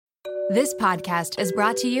This podcast is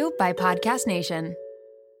brought to you by Podcast Nation.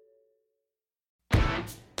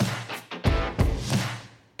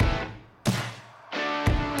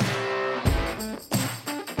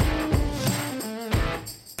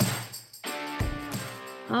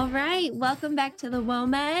 All right, welcome back to the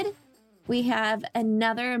WOMED. We have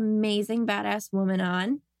another amazing badass woman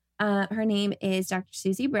on. Her name is Dr.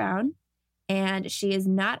 Suzie Brown, and she is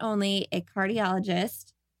not only a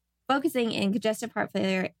cardiologist focusing in congestive heart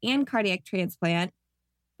failure and cardiac transplant,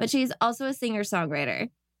 but she's also a singer-songwriter.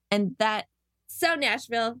 And that's so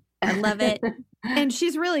Nashville. I love it. And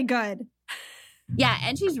she's really good. Yeah,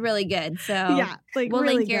 and she's really good. So yeah, like we'll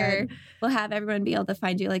really link good. We'll have everyone be able to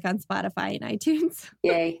find you like on Spotify and iTunes.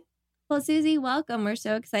 Yay. Well, Suzie, welcome. We're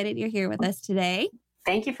so excited you're here with us today.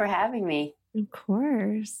 Thank you for having me. Of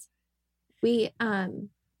course. We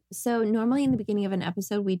so normally in the beginning of an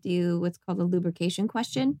episode we do what's called a lubrication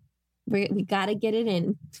question. We got to get it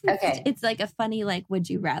in. Okay. It's like a funny like would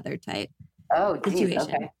you rather type situation.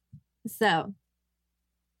 Okay. So,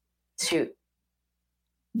 shoot.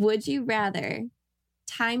 Would you rather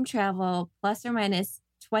time travel plus or minus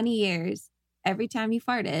 20 years every time you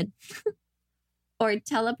farted or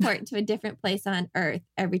teleport to a different place on Earth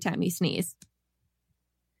every time you sneeze?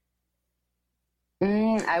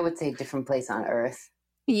 I would say different place on Earth.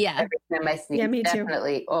 Yeah. Every time I sneeze, yeah, me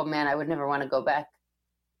definitely. Too. Oh man, I would never want to go back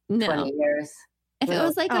No. 20 years. If it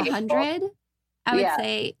was like 100, I would Yeah.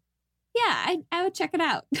 say, yeah, I would check it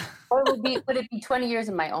out. Or would it be 20 years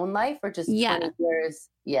in my own life or just 20 years?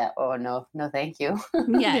 Yeah. Oh no, thank you.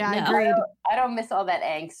 Yeah, no. Agreed. I don't miss all that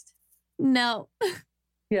angst. No.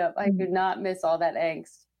 Yeah, I do not miss all that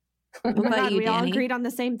angst. Oh my God, you, we all Danny? agreed on the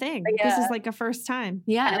same thing. Yeah. This is like a first time.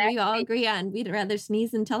 Yeah, And we all agree on we'd rather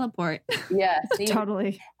sneeze than teleport. Yeah, see?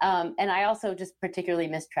 Totally. And I also just particularly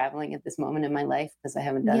miss traveling at this moment in my life because I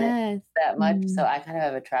haven't done it that much. Mm. So I kind of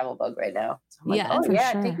have a travel bug right now. So I'm like, Yeah, for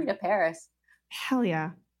sure. take me to Paris. Hell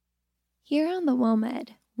yeah. Here on the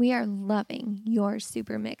WOMED, we are loving your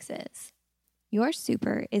super mixes. Your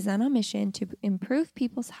Super is on a mission to improve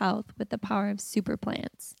people's health with the power of super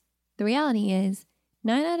plants. The reality is,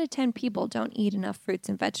 9 out of 10 people don't eat enough fruits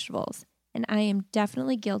and vegetables, and I am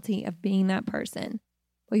definitely guilty of being that person.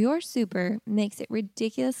 But your Super makes it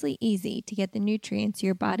ridiculously easy to get the nutrients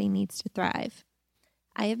your body needs to thrive.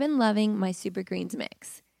 I have been loving my Super Greens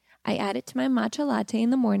mix. I add it to my matcha latte in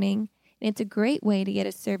the morning, and it's a great way to get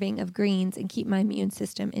a serving of greens and keep my immune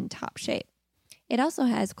system in top shape. It also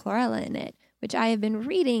has chlorella in it, which I have been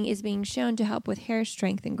reading is being shown to help with hair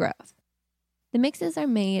strength and growth. The mixes are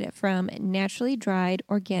made from naturally dried,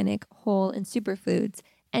 organic, whole, and superfoods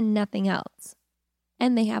and nothing else.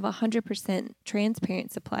 And they have a 100%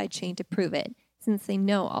 transparent supply chain to prove it, since they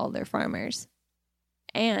know all their farmers.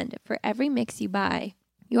 And for every mix you buy,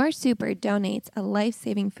 Your Super donates a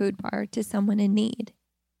life-saving food bar to someone in need.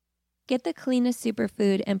 Get the cleanest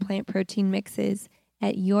superfood and plant protein mixes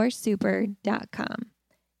at yoursuper.com.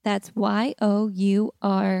 That's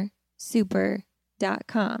YOUR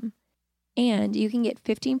super.com. And you can get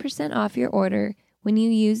 15% off your order when you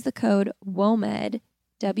use the code WOMED,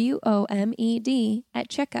 WOMED, at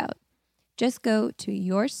checkout. Just go to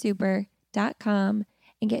yoursuper.com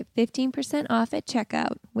and get 15% off at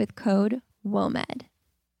checkout with code WOMED.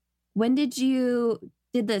 When did the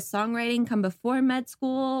songwriting come before med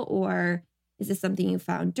school, or is this something you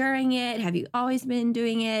found during it? Have you always been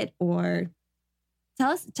doing it, or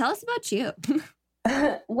tell us about you?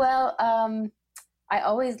 Well,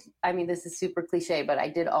 this is super cliche, but I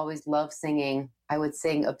did always love singing. I would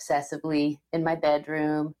sing obsessively in my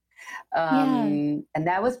bedroom. And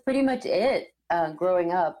that was pretty much it.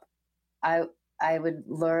 Growing up, I would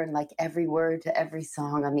learn like every word to every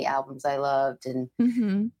song on the albums I loved.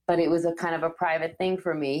 But it was a kind of a private thing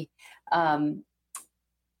for me,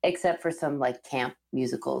 except for some like camp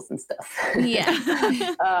musicals and stuff.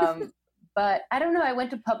 Yeah. But I don't know. I went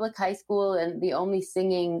to public high school, and the only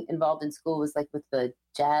singing involved in school was like with the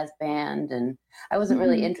jazz band, and I wasn't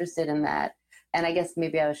really interested in that. And I guess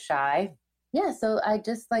maybe I was shy. Yeah, so I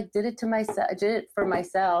just like did it for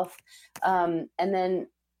myself. And then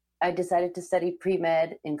I decided to study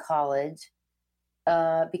pre-med in college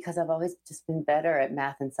because I've always just been better at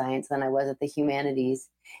math and science than I was at the humanities.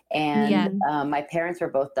 And my parents were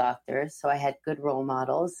both doctors, so I had good role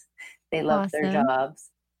models. They loved their jobs.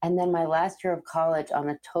 And then my last year of college, on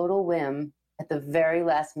a total whim, at the very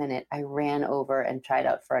last minute, I ran over and tried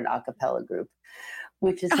out for an a cappella group,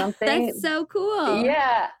 which is something. That's so cool.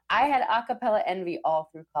 Yeah. I had a cappella envy all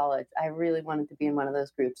through college. I really wanted to be in one of those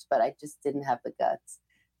groups, but I just didn't have the guts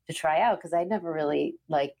to try out because I'd never really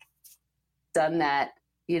done that,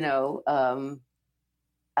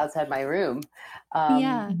 outside my room.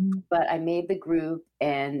 Yeah. But I made the group,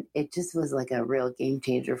 and it just was like a real game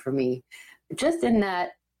changer for me. Just in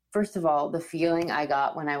that, first of all, the feeling I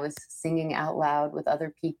got when I was singing out loud with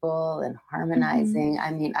other people and harmonizing.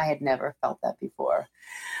 I mean, I had never felt that before.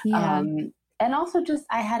 Yeah. And also just,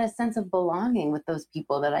 I had a sense of belonging with those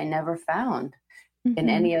people that I never found in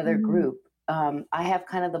any other group. I have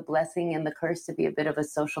kind of the blessing and the curse to be a bit of a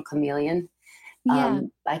social chameleon. Yeah.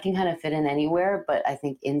 I can kind of fit in anywhere, but I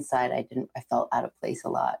think inside I felt out of place a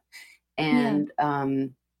lot. And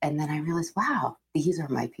then I realized, wow, these are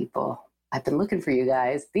my people. I've been looking for you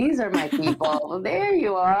guys. These are my people. Well, there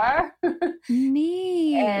you are.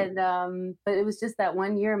 Neat. And, but it was just that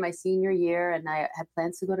one year, my senior year, and I had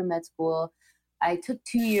plans to go to med school. I took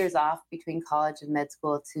 2 years off between college and med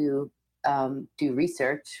school to do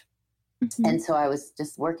research. And so I was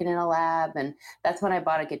just working in a lab, and that's when I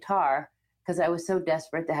bought a guitar because I was so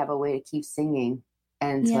desperate to have a way to keep singing.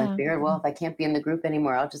 And so I figured, well, if I can't be in the group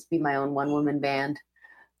anymore, I'll just be my own one-woman band.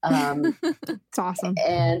 It's awesome.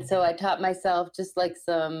 And so I taught myself just like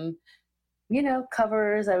some,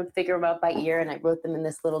 covers. I would figure them out by ear, and I wrote them in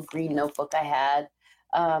this little green notebook I had.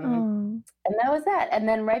 And that was that. And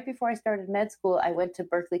then right before I started med school, I went to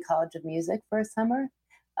Berklee College of Music for a summer.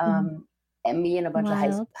 And me and a bunch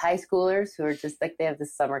of high schoolers who are just like, they have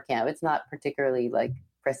this summer camp. It's not particularly like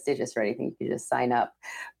prestigious or anything. You can just sign up.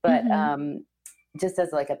 But just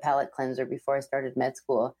as like a palate cleanser before I started med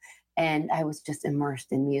school. And I was just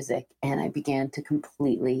immersed in music, and I began to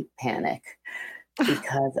completely panic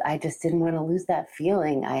because I just didn't want to lose that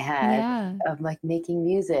feeling I had of like making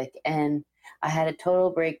music. And I had a total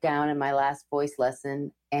breakdown in my last voice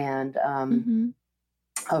lesson and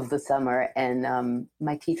of the summer. And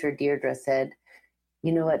my teacher, Deirdre, said,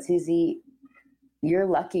 you know what, Suzie, you're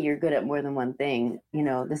lucky you're good at more than one thing.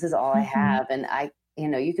 This is all I have. And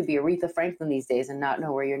you could be Aretha Franklin these days and not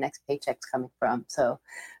know where your next paycheck's coming from. So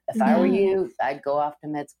if I were you, I'd go off to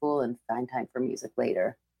med school and find time for music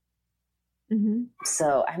later.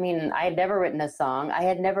 So, I mean, I had never written a song. I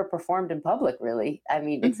had never performed in public, really. I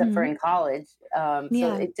mean, except for in college. So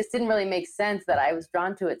it just didn't really make sense that I was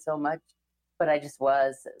drawn to it so much, but I just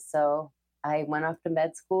was. So I went off to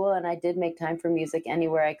med school, and I did make time for music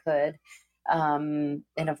anywhere I could. In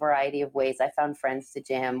a variety of ways. I found friends to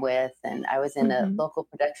jam with, and I was in a local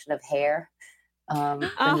production of Hair. So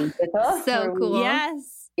cool.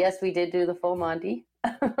 Yes, we did do the full Monty.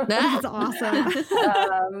 That's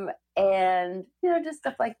awesome. And, just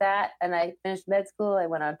stuff like that. And I finished med school. I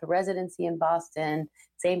went on to residency in Boston.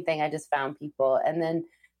 Same thing. I just found people. And then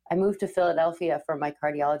I moved to Philadelphia for my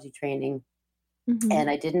cardiology training. And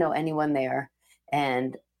I didn't know anyone there.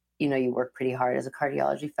 And you work pretty hard as a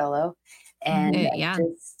cardiology fellow. And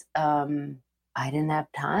I didn't have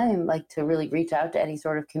time to really reach out to any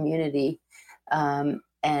sort of community. And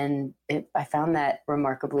I found that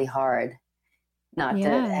remarkably hard not to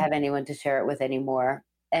have anyone to share it with anymore.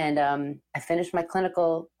 And I finished my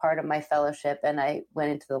clinical part of my fellowship, and I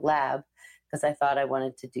went into the lab because I thought I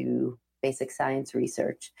wanted to do basic science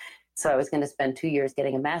research. So I was going to spend 2 years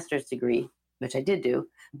getting a master's degree, which I did do.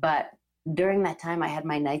 But during that time, I had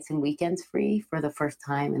my nights and weekends free for the first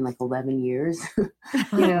time in 11 years.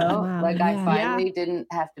 I finally didn't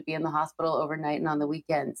have to be in the hospital overnight and on the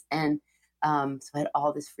weekends. And so I had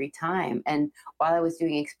all this free time. And while I was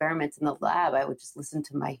doing experiments in the lab, I would just listen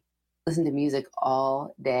to music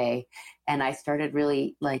all day. And I started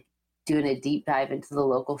really doing a deep dive into the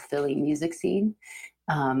local Philly music scene.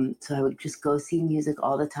 So I would just go see music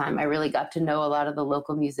all the time. I really got to know a lot of the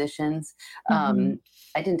local musicians.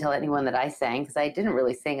 I didn't tell anyone that I sang because I didn't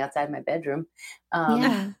really sing outside my bedroom.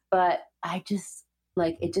 But I just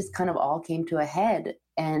it just kind of all came to a head.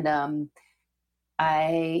 And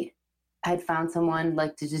I'd found someone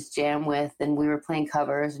to just jam with, and we were playing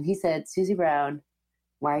covers. And he said, Suzie Brown,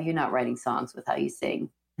 why are you not writing songs with how you sing?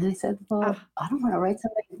 And I said, well, I don't want to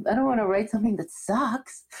write something that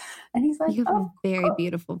sucks. And he's like, you have a very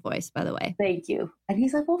beautiful voice, by the way. Thank you. And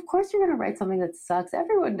he's like, well, of course you're going to write something that sucks.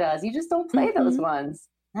 Everyone does. You just don't play those ones.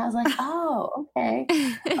 And I was like, oh, okay.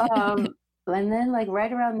 And then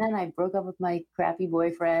right around then I broke up with my crappy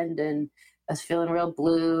boyfriend, and I was feeling real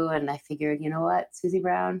blue. And I figured, you know what, Suzie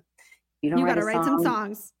Brown, you got to write some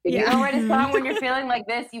songs. If you don't write a song when you're feeling like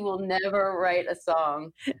this, you will never write a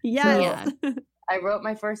song. So I wrote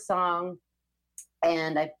my first song,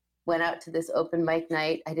 and I went out to this open mic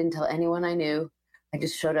night. I didn't tell anyone I knew. I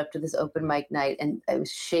just showed up to this open mic night, and I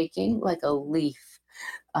was shaking like a leaf.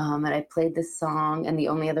 And I played this song, and the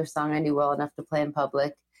only other song I knew well enough to play in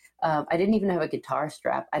public. I didn't even have a guitar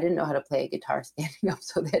strap. I didn't know how to play a guitar standing up,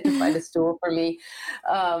 so they had to find a stool for me.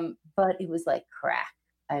 But it was like crack.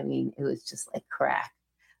 I mean, it was just like crack.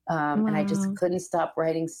 And I just couldn't stop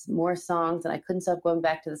writing more songs, and I couldn't stop going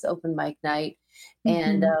back to this open mic night.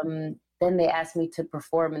 And then they asked me to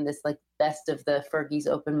perform in this like best of the Fergie's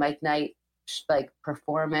open mic night like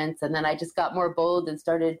performance. And then I just got more bold and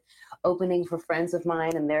started opening for friends of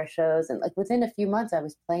mine and their shows. And like within a few months, I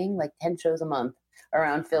was playing like 10 shows a month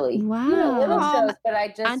around Philly. Wow. You know, little shows, but I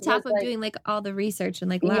just on top of like, doing like all the research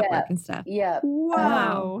and like lab work and stuff. Yeah.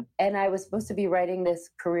 Wow. And I was supposed to be writing this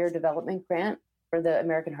career development grant for the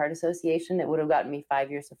American Heart Association. It would have gotten me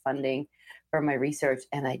 5 years of funding for my research.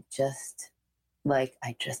 And I just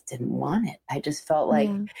didn't want it. I just felt like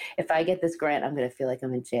if I get this grant, I'm going to feel like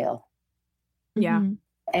I'm in jail. Yeah.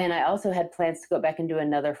 And I also had plans to go back and do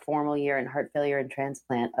another formal year in heart failure and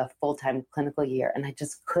transplant, a full-time clinical year. And I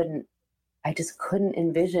just couldn't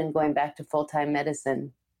envision going back to full-time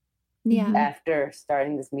medicine after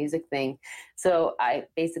starting this music thing. So I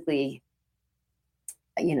basically,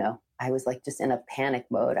 I was like just in a panic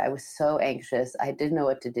mode. I was so anxious. I didn't know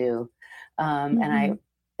what to do. And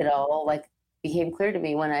it all like became clear to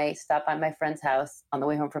me when I stopped by my friend's house on the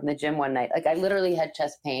way home from the gym one night. Like I literally had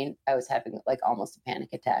chest pain. I was having like almost a panic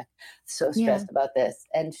attack. So stressed about this.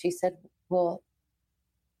 And she said, well,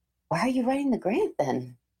 why are you writing the grant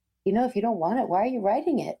then? If you don't want it, why are you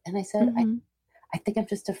writing it? And I said, I think I'm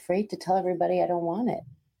just afraid to tell everybody I don't want it.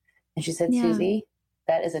 And she said, Suzie,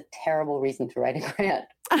 that is a terrible reason to write a grant.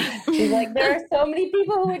 She's like, there are so many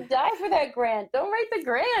people who would die for that grant. Don't write the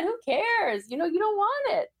grant. Who cares? You don't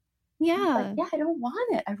want it. Yeah. Like, I don't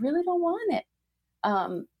want it. I really don't want it.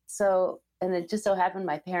 And it just so happened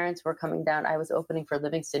my parents were coming down. I was opening for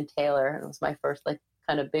Livingston Taylor, and it was my first like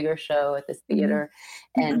kind of bigger show at this theater.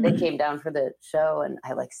 And they came down for the show, and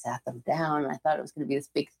I like sat them down. And I thought it was going to be this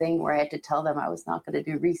big thing where I had to tell them I was not going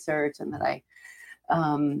to do research, and that I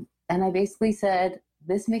basically said,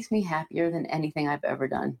 this makes me happier than anything I've ever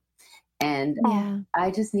done. And I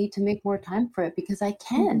just need to make more time for it because I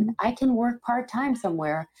can. I can work part-time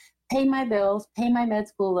somewhere, pay my bills, pay my med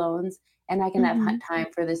school loans, and I can have time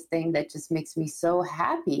for this thing that just makes me so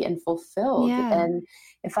happy and fulfilled. Yeah. And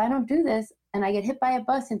if I don't do this and I get hit by a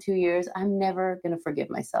bus in 2 years, I'm never going to forgive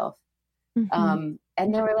myself. And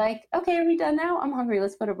they were like, okay, are we done now? I'm hungry.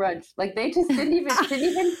 Let's go to brunch. Like they just didn't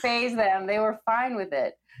even faze them. They were fine with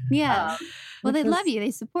it. Yeah. Well, they love you.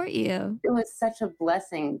 They support you. It was such a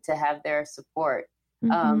blessing to have their support.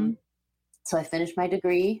 So I finished my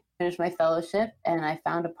degree, finished my fellowship, and I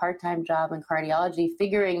found a part-time job in cardiology,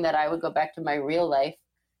 figuring that I would go back to my real life,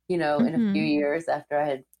 in a few years after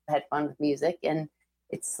I had fun with music. And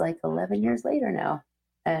it's like 11 years later now.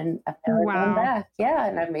 And I've never gone back. Yeah.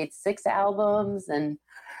 And I've made 6 albums and,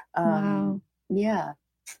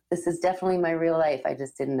 this is definitely my real life. I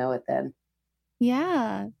just didn't know it then.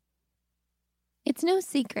 Yeah. It's no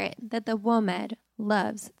secret that the WOMED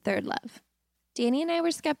loves Third Love. Danny and I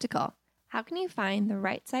were skeptical. How can you find the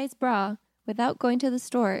right size bra without going to the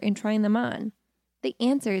store and trying them on? The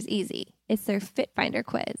answer is easy. It's their Fit Finder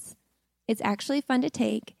quiz. It's actually fun to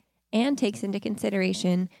take and takes into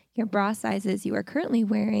consideration your bra sizes you are currently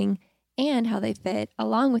wearing and how they fit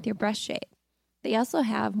along with your breast shape. They also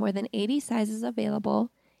have more than 80 sizes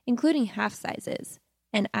available, including half sizes.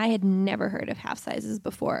 And I had never heard of half sizes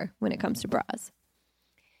before when it comes to bras.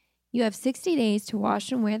 You have 60 days to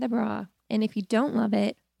wash and wear the bra, and if you don't love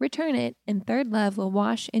it, return it, and Third Love will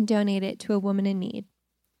wash and donate it to a woman in need.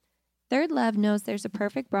 Third Love knows there's a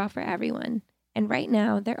perfect bra for everyone, and right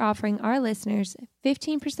now they're offering our listeners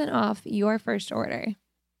 15% off your first order.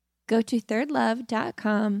 Go to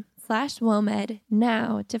thirdlove.com/WOMED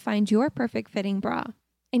now to find your perfect fitting bra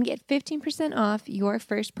and get 15% off your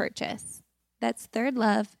first purchase. That's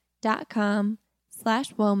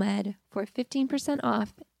thirdlove.com/WOMED for 15%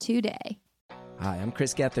 off today. Hi, I'm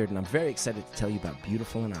Chris Gethard, and I'm very excited to tell you about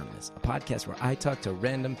Beautiful Anonymous, a podcast where I talk to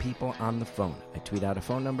random people on the phone. I tweet out a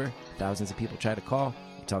phone number, thousands of people try to call.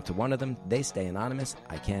 You talk to one of them, they stay anonymous.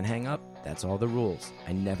 I can't hang up. That's all the rules.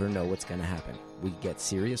 I never know what's going to happen. We get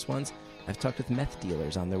serious ones. I've talked with meth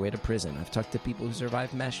dealers on their way to prison. I've talked to people who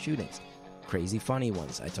survived mass shootings. Crazy funny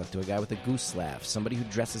ones. I talked to a guy with a goose laugh, somebody who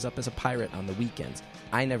dresses up as a pirate on the weekends.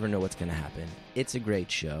 I never know what's going to happen. It's a great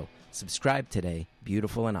show. Subscribe today,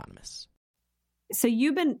 Beautiful Anonymous. So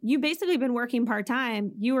you basically been working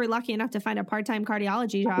part-time. You were lucky enough to find a part-time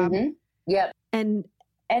cardiology job. Yep. And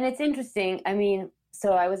it's interesting. I mean,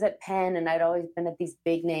 so I was at Penn, and I'd always been at these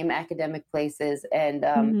big name academic places. And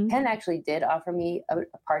Penn actually did offer me a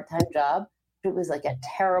part-time job. It was like a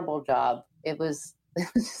terrible job. It was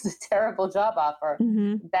just a terrible job offer,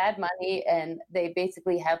 bad money. And they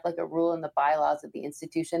basically have like a rule in the bylaws of the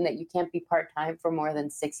institution that you can't be part-time for more than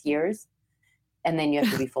 6 years. And then you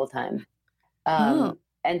have to be full-time.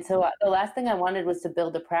 And so the last thing I wanted was to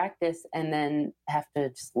build a practice and then have to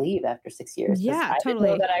just leave after 6 years. Yeah, I totally.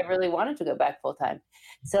 didn't know that I really wanted to go back full time.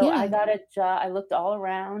 So I got a job. I looked all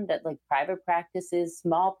around at like private practices,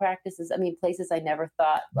 small practices. I mean, places I never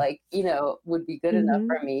thought like, would be good enough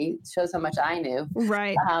for me. It shows how much I knew.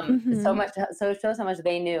 Right. So it shows how much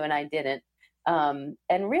they knew and I didn't. And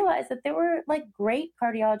realized that there were like great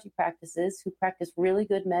cardiology practices who practice really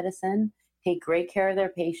good medicine, take great care of their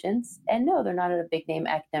patients. And no, they're not at a big name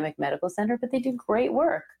academic medical center, but they do great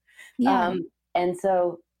work. Yeah. And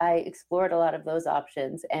so I explored a lot of those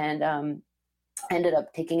options and ended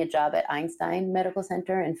up taking a job at Einstein Medical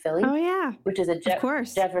Center in Philly. Oh, yeah. Which is a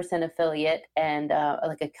Jefferson affiliate and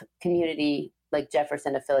like a community like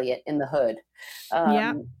Jefferson affiliate in the hood.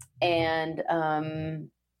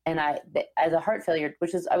 And I, as a heart failure,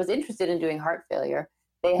 I was interested in doing heart failure.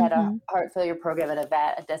 They had a heart failure program and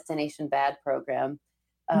a destination VAD program.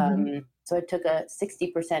 So I took a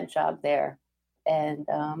 60% job there and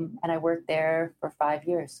I worked there for 5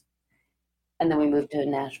 years. And then we moved to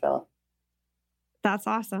Nashville. That's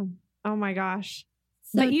awesome. Oh my gosh.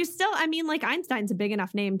 But you still, I mean, like Einstein's a big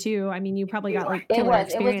enough name too. I mean, you probably got like killer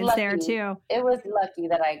experience there too. It was lucky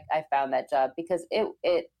that I found that job because it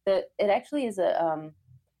actually is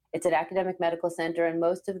it's an academic medical center and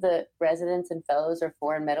most of the residents and fellows are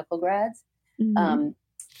foreign medical grads. And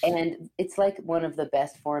it's like one of the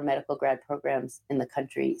best foreign medical grad programs in the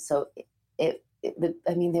country. So they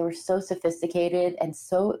were so sophisticated and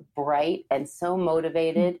so bright and so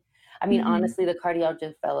motivated. I mean, honestly, the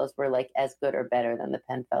cardiology fellows were like as good or better than the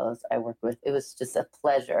Penn fellows I worked with. It was just a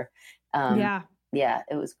pleasure. Yeah,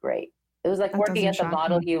 it was great. It was like working at the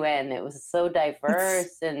Model UN. It was so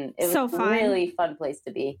diverse and it was a really fun place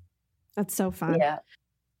to be. That's so fun. Yeah.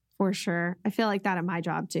 For sure. I feel like that at my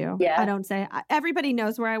job too. Yeah. I don't say, everybody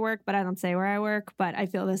knows where I work, but I don't say where I work, but I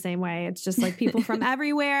feel the same way. It's just like people from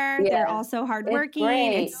everywhere. They're all so hardworking.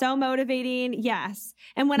 It's so motivating. Yes.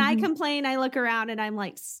 And when I complain, I look around and I'm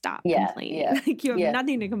like, stop complaining. Yeah. Like you have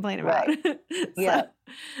nothing to complain about. Right.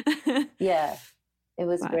 Yeah. It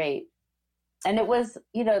was great. And it was,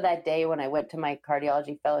 that day when I went to my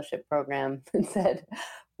cardiology fellowship program and said,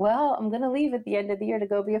 well, I'm going to leave at the end of the year to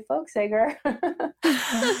go be a folk singer. That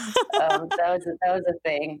was a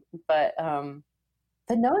thing. But no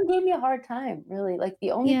one gave me a hard time, really. Like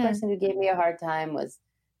the only person who gave me a hard time was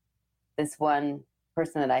this one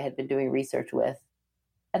person that I had been doing research with.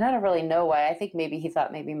 And I don't really know why. I think maybe he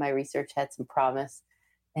thought maybe my research had some promise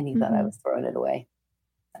and he thought I was throwing it away.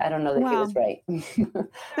 I don't know that he was right.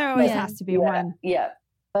 There always has to be one. Yeah.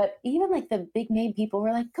 But even like the big name people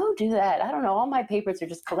were like, go do that. I don't know. All my papers are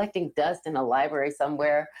just collecting dust in a library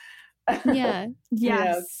somewhere. Yeah.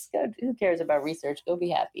 Yes. Who cares about research? Go be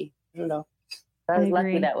happy. I don't know. I was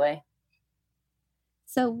lucky that way.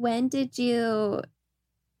 So when did you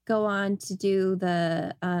go on to do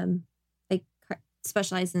the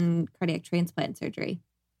specialize in cardiac transplant surgery?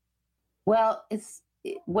 Well,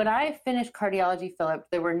 when I finished cardiology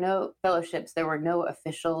there were no fellowships. There were no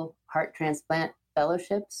official heart transplant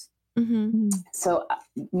fellowships. So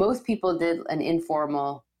most people did an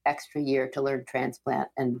informal extra year to learn transplant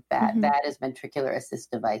and VAD is ventricular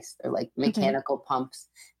assist device. They're like mechanical pumps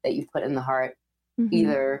that you put in the heart,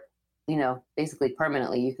 either, basically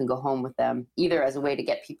permanently. You can go home with them either as a way to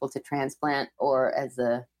get people to transplant or as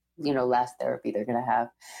a, last therapy they're going to have.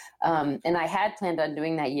 And I had planned on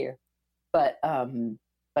doing that year, but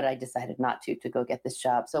I decided not to go get this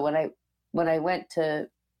job. So when I went to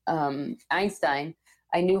Einstein,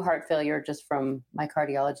 I knew heart failure just from my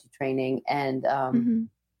cardiology training. And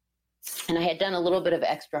I had done a little bit of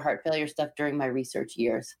extra heart failure stuff during my research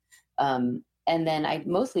years. And then I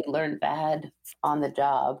mostly learned VAD on the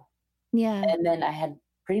job. Yeah. And then I had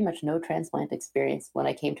pretty much no transplant experience when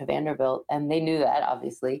I came to Vanderbilt, and they knew that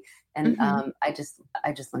obviously. And I just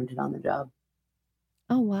learned it on the job.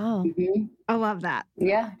 Oh, wow. I love that.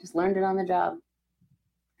 Yeah. Just learned it on the job.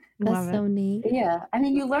 That's so neat. Yeah. I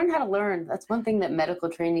mean, you learn how to learn. That's one thing that medical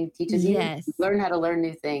training teaches you. Yes. You learn how to learn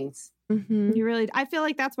new things. You really, I feel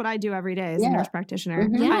like that's what I do every day as a nurse practitioner.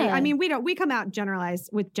 Yeah. I mean, we come out generalized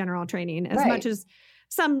with general training as much as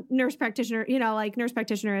some nurse practitioner, like nurse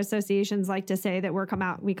practitioner associations like to say that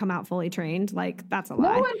we come out fully trained. Like that's a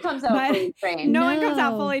lie. No one comes out fully trained. No one comes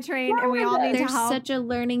out fully trained, and we all need to help. There's such a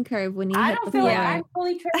learning curve when you I hit don't the feel floor. like I'm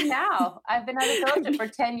fully trained now. I've been out of fellowship for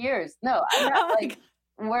 10 years. No, I'm not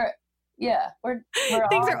we're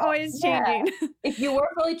things are always changing. If you were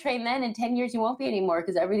fully trained then, in 10 years you won't be anymore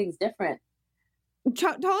because everything's different.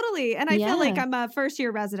 Totally. And I feel like I'm a first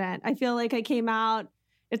year resident. I feel like I came out,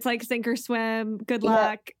 It's like sink or swim, good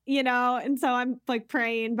luck, you know? And so I'm like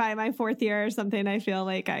praying by my 4th year or something, I feel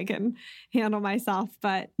like I can handle myself.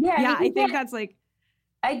 But I think that's like,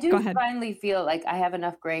 I do finally feel like I have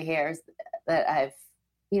enough gray hairs that I've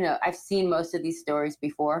seen most of these stories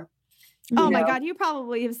before. Oh my God, you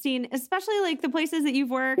probably have seen, especially like the places that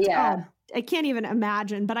you've worked. Yeah. Oh, I can't even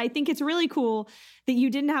imagine, but I think it's really cool that you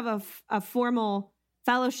didn't have a formal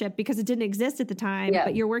fellowship because it didn't exist at the time,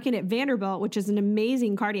 but you're working at Vanderbilt, which is an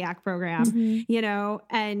amazing cardiac program, you know,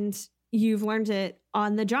 and you've learned it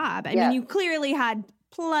on the job. I mean, you clearly had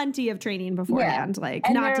plenty of training beforehand, like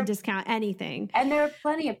and not to discount anything. And there are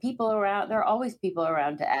plenty of people around. There are always people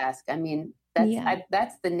around to ask. I mean,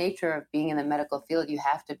 that's the nature of being in the medical field. You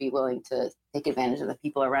have to be willing to take advantage of the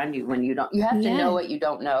people around you when you don't. You have to know what you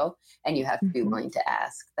don't know, and you have to be willing to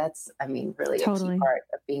ask. That's, I mean, really a key part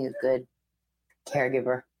of being a good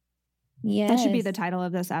caregiver. Yeah, that should be the title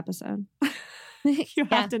of this episode. You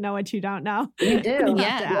have to know what you don't know. You do.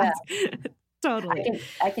 Totally.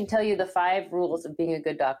 I can tell you the 5 rules of being a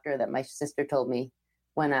good doctor that my sister told me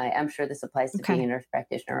when I'm sure this applies to being a nurse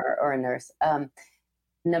practitioner or a nurse.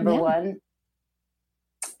 Number 1,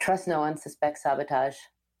 trust no one, suspect sabotage.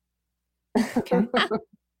 Okay.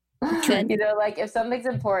 You know, like if something's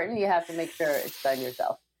important, you have to make sure it's done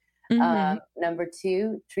yourself. Number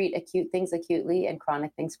 2, treat acute things acutely and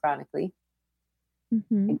chronic things chronically. I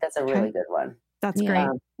think that's a really good one. That's great.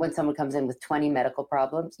 When someone comes in with 20 medical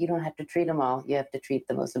problems, you don't have to treat them all. You have to treat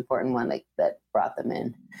the most important one that brought them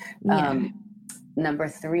in. Number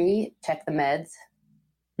 3, check the meds.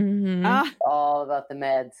 All about the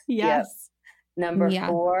meds. Yes. Yep. Number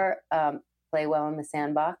 4, play well in the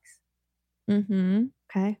sandbox.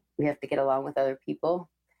 Okay. We have to get along with other people.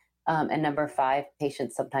 And number 5,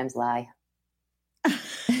 patients sometimes lie.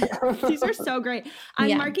 These are so great.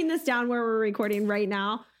 I'm marking this down where we're recording right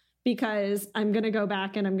now because I'm going to go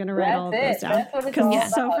back and I'm going to write all of this down because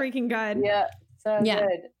it's so freaking good. Yeah. So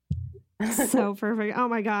good. So perfect. Oh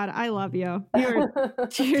my God. I love you.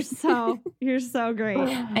 You're so great.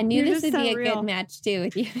 I knew this would be a good match too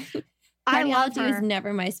with you. Cardiology was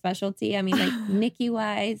never my specialty. I mean, like NICU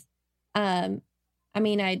wise,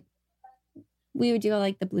 we would do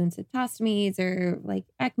like the balloon cytostomies or like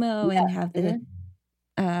ECMO and have the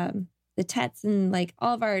TETs and like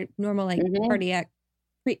all of our normal like cardiac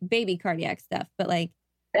baby cardiac stuff. But like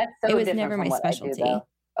it was never my specialty.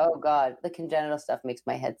 Oh God, the congenital stuff makes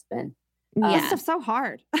my head spin. This stuff's so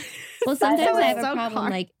hard. Well, sometimes I have a problem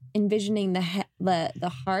like envisioning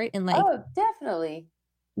the heart and like definitely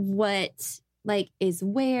what like is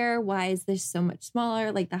why is this so much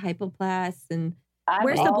smaller, like the hypoplast and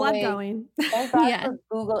where's the blood going? Thank God for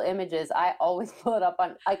Google Images. I always pull it up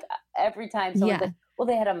on like every time someone says, well,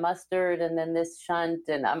 they had a mustard and then this shunt,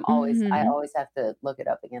 and I always have to look it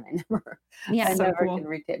up again. I never can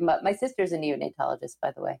retain. My sister's a neonatologist,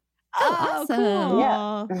 by the way. Oh, awesome. Cool.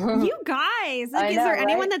 Yeah. You guys, is there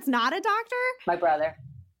anyone that's not a doctor? My brother.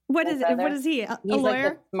 What is he? A he's lawyer?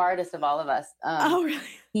 Like the smartest of all of us. Really?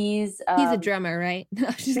 He's a drummer, right?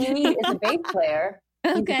 He is a bass player.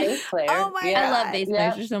 Okay. Bass player. Oh my God. I love bass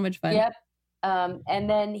players. They're so much fun. Yep. And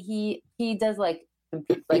then he does like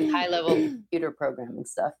high level computer programming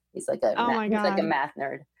stuff. He's like a math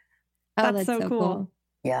nerd. Oh, that's so cool.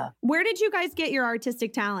 Yeah. Where did you guys get your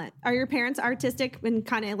artistic talent? Are your parents artistic and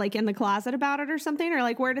kind of like in the closet about it or something? Or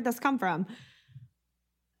like, where did this come from?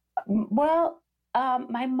 Well,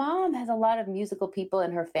 my mom has a lot of musical people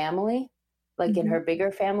in her family, like in her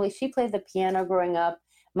bigger family. She played the piano growing up.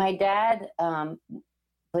 My dad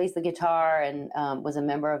plays the guitar and was a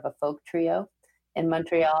member of a folk trio in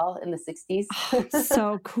Montreal in the 60s. Oh,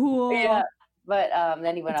 so cool. Yeah. But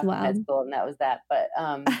then he went off to med school and that was that.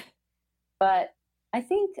 But I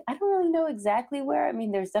think, I don't really know exactly where. I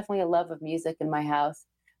mean, there's definitely a love of music in my house.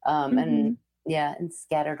 And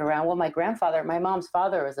scattered around. Well, my mom's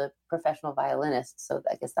father was a professional violinist. So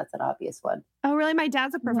I guess that's an obvious one. Oh, really? My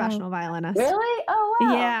dad's a professional violinist. Really? Oh,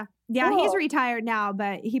 wow. Yeah. Yeah. Cool. He's retired now,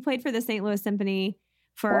 but he played for the St. Louis Symphony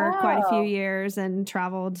for quite a few years and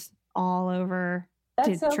traveled all over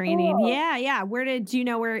to training. Cool. Yeah. Yeah. Do you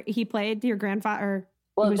know where he played? Your grandfather?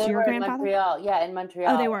 Well, was they your were grandfather? in Montreal. Yeah, in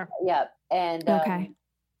Montreal. Oh, they were. Yeah. And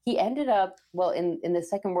he ended up, in the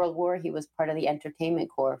Second World War, he was part of the entertainment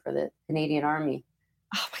corps for the Canadian Army.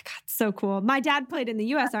 Oh my God, so cool. My dad played in the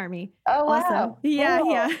U.S. Army. Oh, wow. Also. Yeah,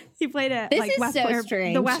 cool. yeah. He played at this is so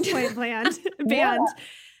strange. The West Point band. Yeah.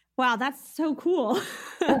 Wow, that's so cool.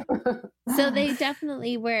 So they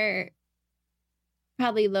definitely were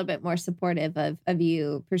probably a little bit more supportive of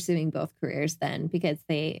you pursuing both careers then, because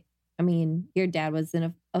your dad was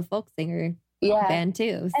in a folk singer band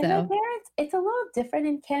too. So and my parents, it's a little different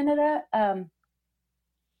in Canada.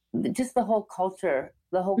 just the whole culture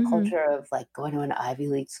of like going to an Ivy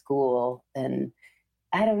League school. And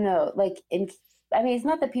I don't know, like, I mean, it's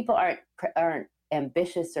not that people aren't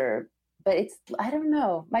ambitious but it's, I don't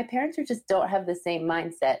know. My parents just don't have the same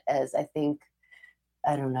mindset as I think,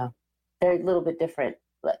 I don't know. They're a little bit different.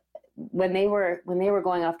 Like when they were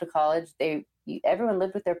going off to college, everyone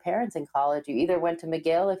lived with their parents in college. You either went to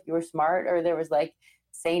McGill if you were smart, or there was like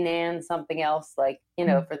St. Anne, something else, like,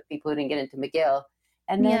 for the people who didn't get into McGill.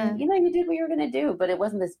 And then, you did what you were going to do, but it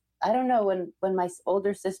wasn't this, I don't know, when my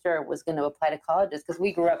older sister was going to apply to colleges, because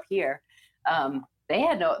we grew up here, they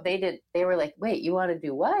were like, wait, you want to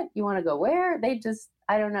do what? You want to go where?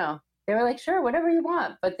 I don't know. They were like, sure, whatever you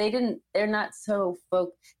want. But they're not so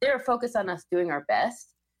they were focused on us doing our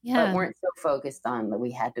best, but weren't so focused on that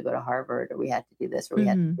we had to go to Harvard, or we had to do this, or we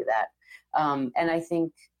had to do that. And I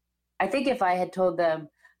think if I had told them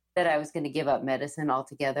that I was going to give up medicine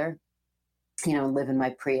altogether, live in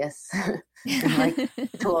my Prius and like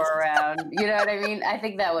tour around, you know what I mean? I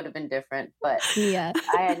think that would have been different, but I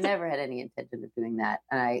had never had any intention of doing that.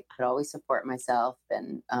 And I could always support myself.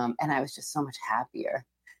 And I was just so much happier.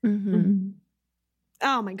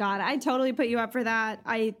 Oh my God. I totally put you up for that.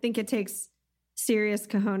 I think it takes serious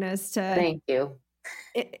cojones to, thank you.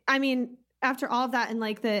 I mean, after all of that and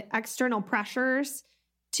like the external pressures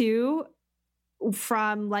too,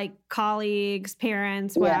 from like colleagues,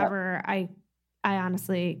 parents, whatever, I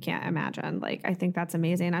honestly can't imagine. Like, I think that's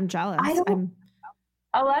amazing. I'm jealous.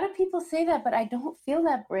 A lot of people say that, but I don't feel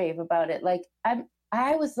that brave about it. Like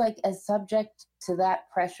I was like as subject to that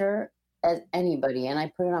pressure as anybody, and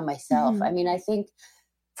I put it on myself. I mean, I think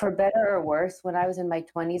for better or worse, when I was in my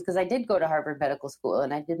 20s, because I did go to Harvard Medical School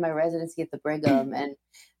and I did my residency at the Brigham and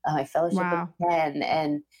my fellowship at Penn,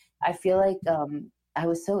 and I feel like I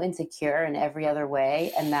was so insecure in every other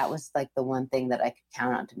way. And that was like the one thing that I could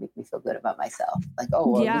count on to make me feel good about myself. Like, oh,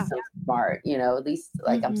 well, at least I'm smart, at least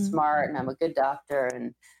like I'm smart and I'm a good doctor.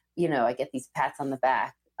 And, I get these pats on the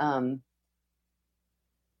back.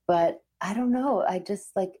 But I don't know. I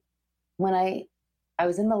just like when I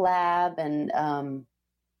was in the lab and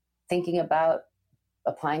thinking about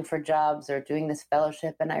applying for jobs or doing this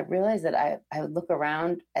fellowship. And I realized that I would look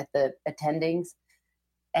around at the attendings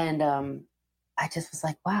and, I just was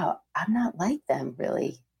like, wow, I'm not like them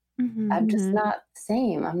really. I'm just not the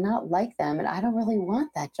same. I'm not like them. And I don't really want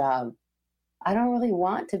that job. I don't really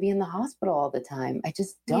want to be in the hospital all the time. I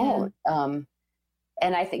just don't. And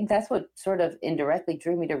I think that's what sort of indirectly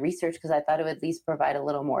drew me to research, because I thought it would at least provide a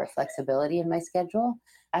little more flexibility in my schedule.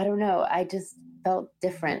 I don't know. I just felt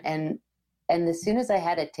different. And as soon as I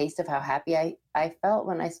had a taste of how happy I felt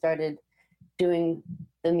when I started doing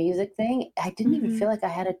the music thing, I didn't even feel like I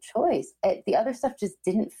had a choice. The other stuff just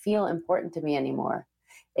didn't feel important to me anymore.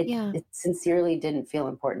 It sincerely didn't feel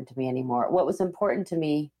important to me anymore. What was important to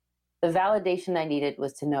me, the validation I needed,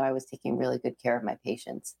 was to know I was taking really good care of my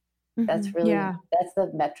patients. That's really, that's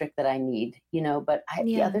the metric that I need, but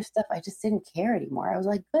the other stuff, I just didn't care anymore. I was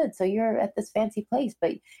like, good. So you're at this fancy place,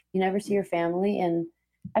 but you never see your family. And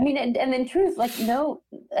I mean, and in truth, like, no,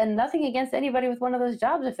 and nothing against anybody with one of those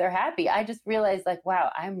jobs if they're happy. I just realized like,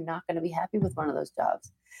 wow, I'm not going to be happy with one of those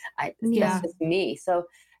jobs. That's just me. So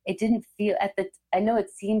it didn't feel I know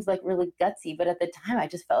it seems like really gutsy, but at the time I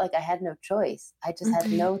just felt like I had no choice. I just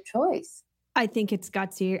had no choice. I think it's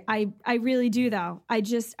gutsy. I really do though. I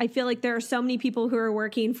feel like there are so many people who are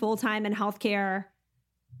working full-time in healthcare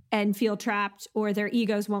and feel trapped, or their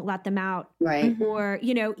egos won't let them out. Right. Or,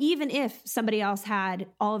 even if somebody else had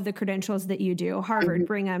all of the credentials that you do, Harvard,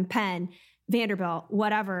 Brigham, Penn, Vanderbilt,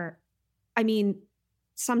 whatever. I mean,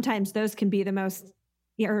 sometimes those can be the most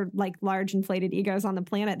like large inflated egos on the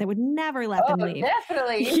planet that would never let them leave.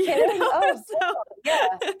 Definitely.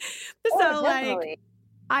 Like,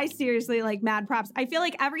 I seriously like mad props. I feel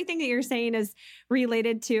like everything that you're saying is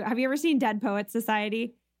related to, have you ever seen Dead Poets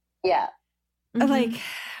Society? Yeah. Like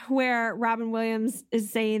where Robin Williams is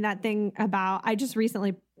saying that thing about, I just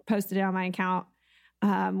recently posted it on my account,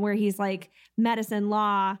 where he's like, medicine,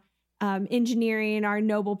 law, engineering are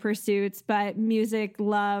noble pursuits, but music,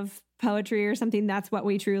 love, poetry or something, that's what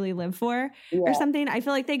we truly live for or something. I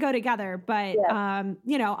feel like they go together, but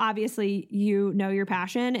obviously your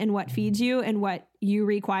passion and what feeds you and what you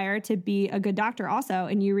require to be a good doctor also,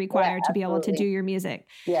 and you require to be able to do your music.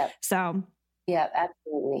 Yeah. So. Yeah,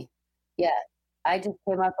 absolutely. Yeah. I just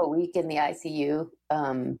came up a week in the ICU.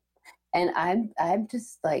 And I'm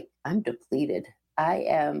just like, I'm depleted. I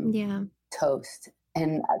am toast.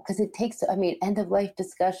 And because it takes, end of life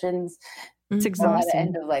discussions, it's exhausting. A lot of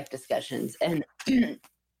end of life discussions, and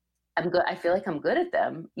I'm good. I feel like I'm good at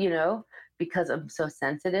them, because I'm so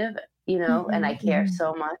sensitive, and I care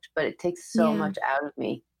so much, but it takes so much out of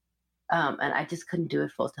me. And I just couldn't do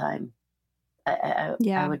it full time.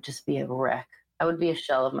 I would just be a wreck. I would be a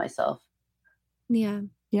shell of myself. Yeah.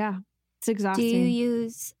 Yeah. It's exhausting. Do you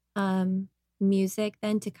use music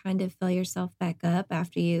then to kind of fill yourself back up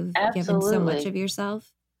after you've given so much of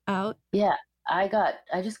yourself out? Yeah. I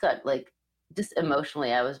just got like, just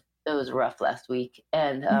emotionally, it was rough last week.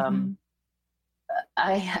 And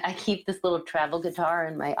I keep this little travel guitar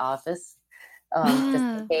in my office, just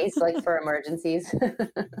in case, like for emergencies.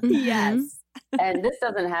 Yes. And this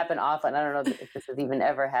doesn't happen often. I don't know if this has even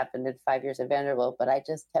ever happened in 5 years at Vanderbilt, but I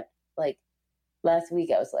just kept like, last week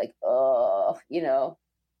I was like, oh,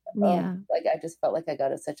 like I just felt like I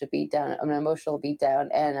got such a beat down, an emotional beat down.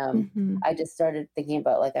 And I just started thinking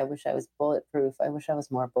about like, I wish I was bulletproof. I wish I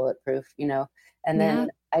was more bulletproof, and then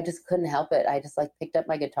I just couldn't help it. I just like picked up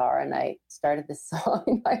my guitar and I started this song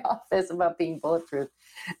in my office about being bulletproof,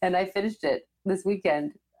 and I finished it this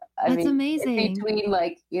weekend. That's amazing. In between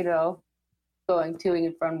like, going to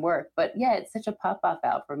and from work. But yeah, it's such a pop-off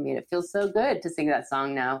out for me. And it feels so good to sing that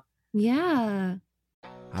song now. Yeah.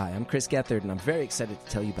 Hi, I'm Chris Gethard, and I'm very excited to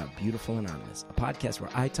tell you about Beautiful Anonymous, a podcast where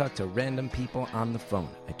I talk to random people on the phone.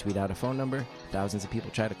 I tweet out a phone number, thousands of people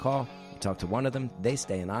try to call. You talk to one of them, they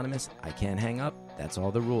stay anonymous. I can't hang up. That's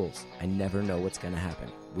all the rules. I never know what's going to happen.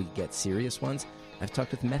 We get serious ones. I've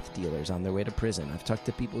talked with meth dealers on their way to prison. I've talked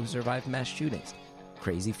to people who survived mass shootings.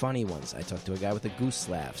 Crazy funny ones. I talked to a guy with a goose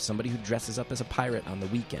laugh, somebody who dresses up as a pirate on the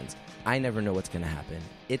weekends. I never know what's going to happen.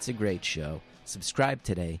 It's a great show. Subscribe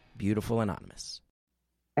today, Beautiful Anonymous.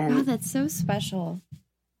 Wow, that's so special.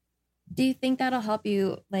 Do you think that'll help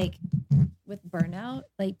you, like, with burnout?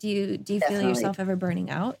 Like, do you feel yourself ever burning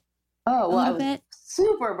out? Oh, well, I was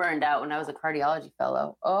super burned out when I was a cardiology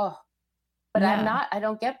fellow. Oh, but I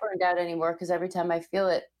don't get burned out anymore because every time I feel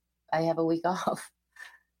it, I have a week off.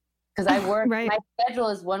 Because I work, my schedule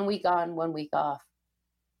is 1 week on, 1 week off.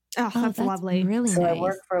 Oh, that's lovely. Really so nice. I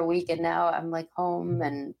work for a week and now I'm like home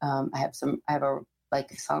and I have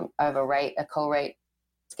a co-write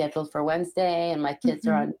scheduled for Wednesday and my kids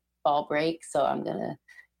are on fall break. So I'm going to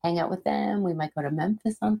hang out with them. We might go to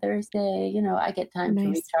Memphis on Thursday. I get time to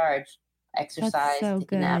recharge, exercise, that's so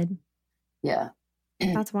take a nap. good. Yeah.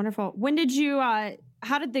 That's wonderful. When did you,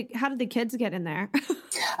 how did the kids get in there?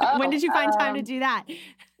 When did you find time to do that?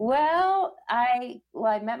 Well, I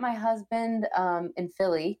met my husband in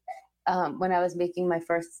Philly when I was making my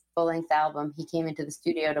first full-length album. He came into the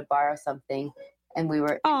studio to borrow something, and we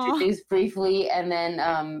were introduced briefly. And then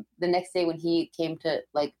the next day when he came to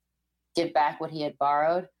like give back what he had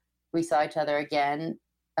borrowed, we saw each other again.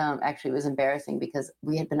 Actually, it was embarrassing because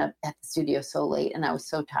we had been up at the studio so late, and I was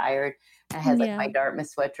so tired. I had like my Dartmouth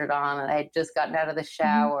sweatshirt on and I had just gotten out of the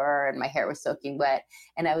shower and my hair was soaking wet.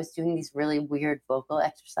 And I was doing these really weird vocal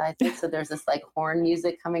exercises. So there's this like horn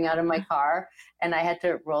music coming out of my car and I had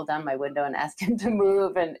to roll down my window and ask him to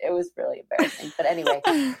move. And it was really embarrassing. But anyway.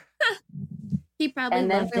 He probably and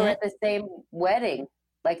then loved we were it. at the same wedding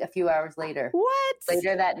like a few hours later. What?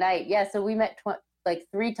 Later that night. Yeah. So we met like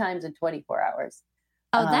 3 times in 24 hours.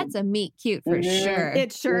 Oh, that's a meet cute for sure.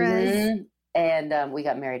 It sure is. And we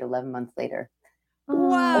got married 11 months later.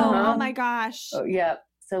 Wow. Oh my gosh. Oh, yeah.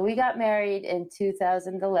 So we got married in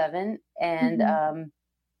 2011 and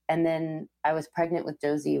then I was pregnant with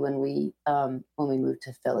Josie when we moved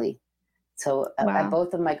to Philly. So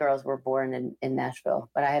both of my girls were born in Nashville,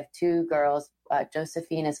 but I have 2 girls.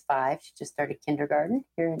 Josephine is 5. She just started kindergarten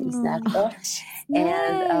here in East Nashville.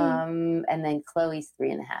 And then Chloe's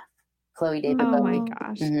 3.5. Chloe David. Oh my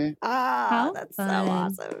gosh. That's so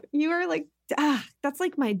awesome. You are like, that's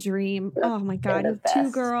like my dream. Oh my God. You have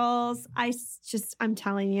 2 girls. I'm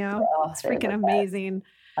telling you, it's freaking amazing.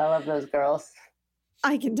 I love those girls.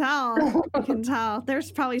 I can tell. I can tell. They're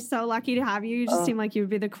probably so lucky to have you. You just seem like you would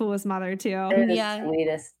be the coolest mother too. They're the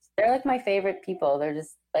sweetest. They're like my favorite people. They're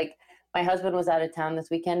just like, my husband was out of town this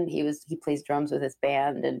weekend. He plays drums with his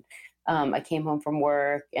band and I came home from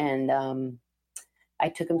work and I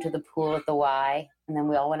took him to the pool at the Y, and then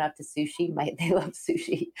we all went out to sushi. They love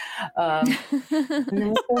sushi. And then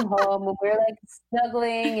we came home, and we were like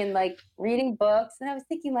snuggling and like reading books. And I was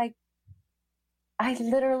thinking, like, I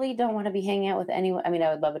literally don't want to be hanging out with anyone. I mean, I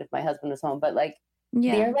would love it if my husband was home, but like,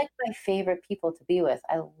 they're like my favorite people to be with.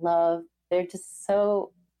 They're just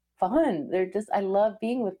so fun. I love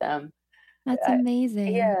being with them. That's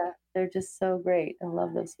amazing. Yeah, they're just so great. I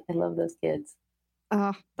love those kids.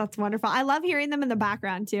 Oh, that's wonderful. I love hearing them in the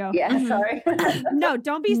background too. Yeah, sorry. No,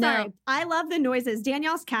 don't be sorry. I love the noises.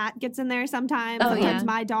 Danielle's cat gets in there sometimes. Sometimes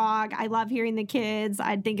my dog. I love hearing the kids.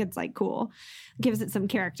 I think it's like cool. Gives it some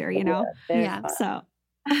character, you know? Yeah. So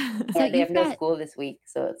they have no school this week.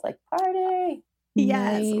 So it's like party.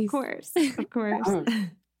 Yes, of course. Of course.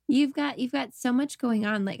 You've got so much going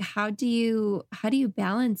on. Like, how do you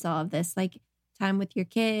balance all of this? Like time with your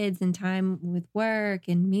kids and time with work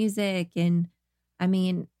and music. And I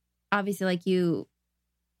mean, obviously like you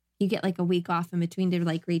get like a week off in between to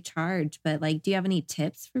like recharge, but like, do you have any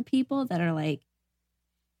tips for people that are like,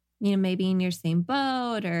 you know, maybe in your same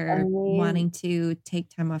boat or wanting to take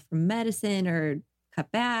time off from medicine or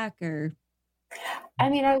cut back or? I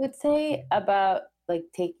mean, I would say about like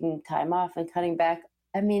taking time off and cutting back.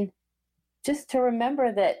 I mean, just to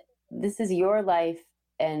remember that this is your life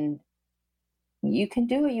and you can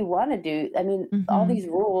do what you want to do. I mean, all these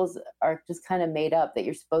rules are just kind of made up that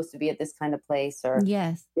you're supposed to be at this kind of place or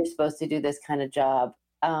you're supposed to do this kind of job.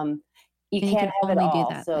 You can't have it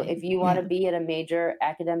all. So if you want to be at a major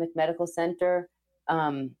academic medical center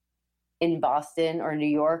in Boston or New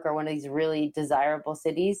York or one of these really desirable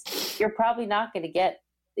cities, you're probably not going to get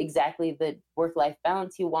exactly the work-life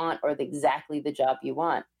balance you want or exactly the job you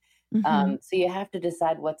want. So you have to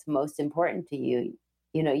decide what's most important to you.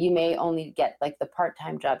 You know, you may only get like the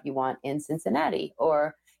part-time job you want in Cincinnati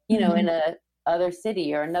or, you know, in a other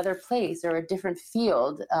city or another place or a different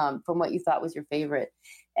field from what you thought was your favorite.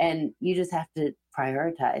 And you just have to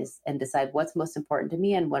prioritize and decide what's most important to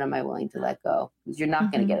me and what am I willing to let go, because you're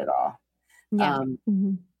not going to get it all.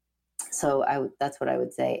 So that's what I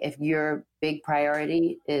would say. If your big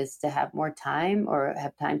priority is to have more time or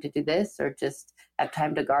have time to do this or just have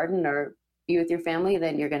time to garden or be with your family,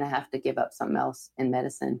 then you're going to have to give up something else in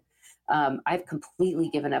medicine. I've completely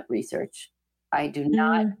given up research. I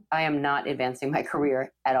am not advancing my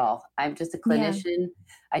career at all. I'm just a clinician.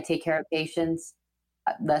 I take care of patients.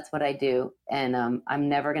 That's what I do. And I'm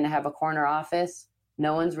never going to have a corner office.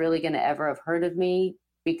 No one's really going to ever have heard of me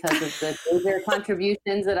because of the major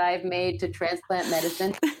contributions that I've made to transplant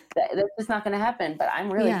medicine. That's just not going to happen, but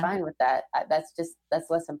I'm really fine with that. That's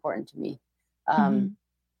less important to me.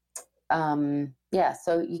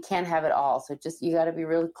 So you can't have it all. So just, you got to be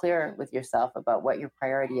really clear with yourself about what your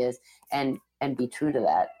priority is and be true to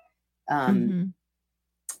that.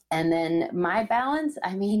 And then my balance,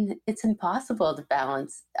 I mean, it's impossible to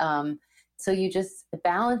balance. So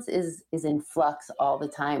balance is in flux all the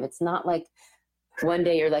time. It's not like one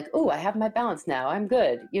day you're like, oh, I have my balance now, I'm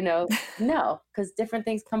good. You know, no, because different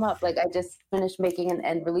things come up. Like I just finished making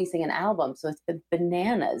and releasing an album. So it's been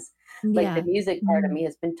bananas. Like the music part of me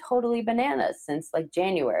has been totally bananas since like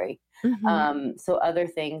January. So other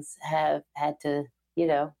things have had to, you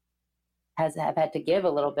know, have had to give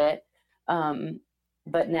a little bit.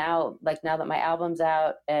 But now that my album's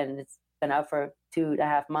out and it's been out for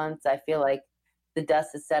 2.5 months, I feel like the dust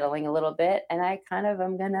is settling a little bit. And I kind of,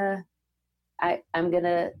 I'm going to,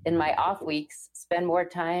 in my off weeks, spend more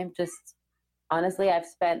time. Just honestly, I've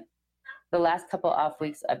spent the last couple off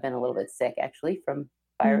weeks, I've been a little bit sick actually from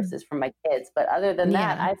viruses from my kids. But other than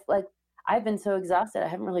that, I've been so exhausted. I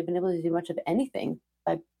haven't really been able to do much of anything.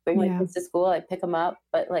 I bring my kids to school, I pick them up,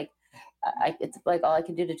 but like, it's like all I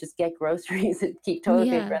can do to just get groceries and keep toilet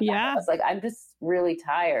paper. I was like, I'm just really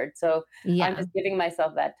tired. So I'm just giving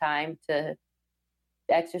myself that time to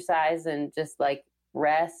exercise and just like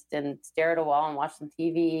rest and stare at a wall and watch some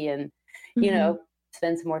TV and, you know,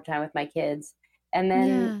 spend some more time with my kids. And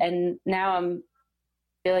then, and now I'm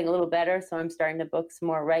feeling a little better. So I'm starting to book some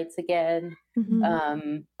more rights again.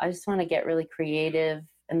 I just want to get really creative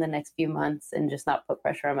in the next few months and just not put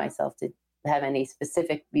pressure on myself to have any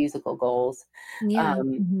specific musical goals.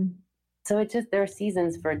 So it just, there are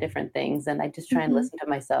seasons for different things. And I just try and listen to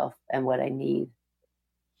myself and what I need.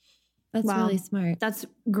 That's really smart. That's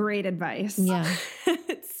great advice. Yeah.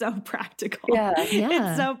 It's so practical. Yeah.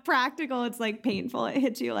 It's so practical. It's like painful. It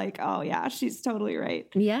hits you like, oh yeah, she's totally right.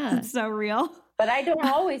 Yeah. It's so real. But I don't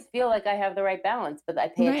always feel like I have the right balance, but I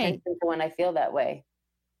pay attention to when I feel that way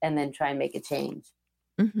and then try and make a change.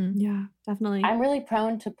 Yeah, definitely. I'm really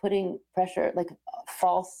prone to putting pressure, like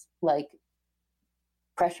false, like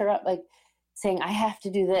pressure up, like saying I have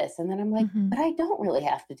to do this. And then I'm like, but I don't really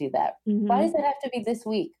have to do that. Why does it have to be this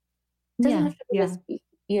week? It doesn't have to be this week,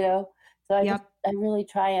 you know? So I really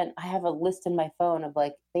try, and I have a list in my phone of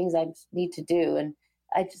like things I need to do. And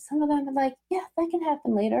some of them are like, yeah, that can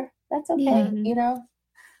happen later. That's okay. You know?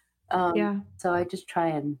 So I just try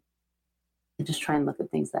and look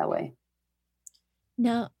at things that way.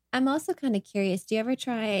 Now, I'm also kind of curious, do you ever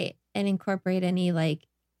try and incorporate any like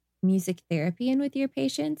music therapy in with your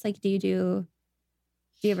patients? Like, do you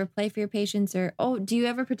ever play for your patients, or, do you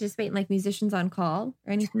ever participate in like Musicians on Call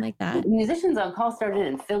or anything like that? Musicians on Call started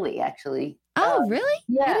in Philly, actually. Oh, really?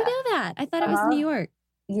 Yeah. I didn't know that. I thought it was New York.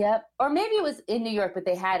 Yep. Or maybe it was in New York, but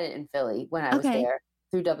they had it in Philly when I was there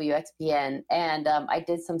through WXPN. And I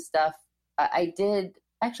did some stuff. I did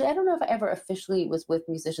actually, I don't know if I ever officially was with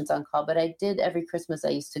Musicians on Call, but I did every Christmas. I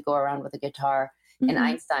used to go around with a guitar in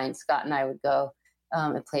Einstein. Scott and I would go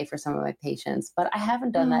and play for some of my patients. But I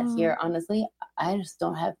haven't done that here. Honestly, I just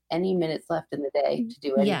don't have any minutes left in the day to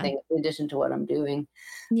do anything in addition to what I'm doing.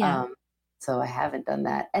 Yeah. So I haven't done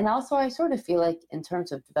that. And also, I sort of feel like in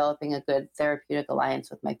terms of developing a good therapeutic alliance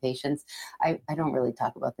with my patients, I don't really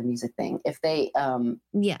talk about the music thing. If they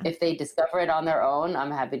discover it on their own, I'm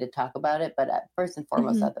happy to talk about it. But first and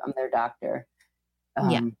foremost, I'm their doctor. I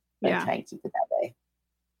try and keep it that way.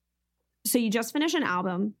 So you just finished an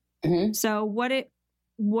album. So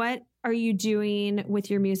what are you doing with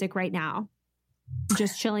your music right now?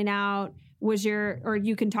 Just chilling out? Or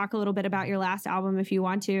you can talk a little bit about your last album if you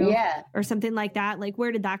want to, or something like that. Like,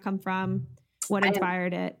 where did that come from? What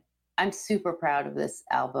inspired it? I'm super proud of this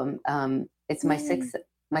album. It's my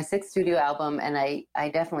sixth studio album, and I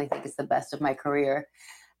definitely think it's the best of my career.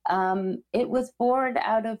 It was born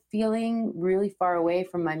out of feeling really far away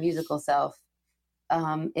from my musical self.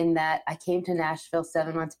 In that I came to Nashville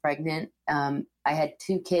 7 months pregnant. I had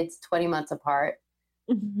 2 kids 20 months apart.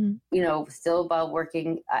 Still about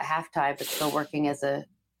working half-time, but still working as a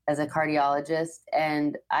cardiologist.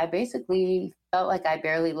 And I basically felt like I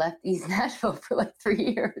barely left East Nashville for like 3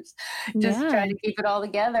 years, just trying to keep it all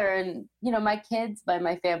together. And, my kids by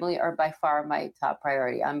my family are by far my top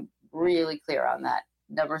priority. I'm really clear on that.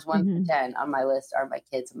 Numbers 1 through 10 on my list are my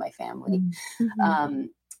kids and my family.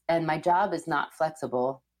 And my job is not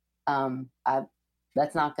flexible.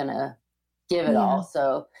 That's not going to give it all.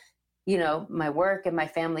 So, my work and my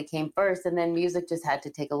family came first, and then music just had to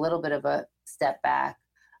take a little bit of a step back.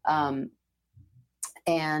 And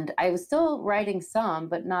I was still writing some,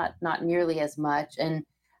 but not nearly as much. And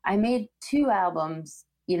I made 2 albums,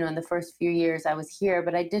 in the first few years I was here,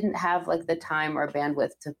 but I didn't have like the time or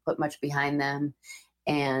bandwidth to put much behind them.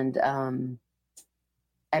 And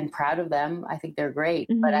I'm proud of them. I think they're great,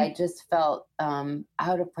 but I just felt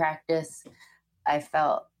out of practice. I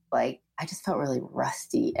just felt really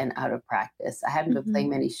rusty and out of practice. I hadn't been playing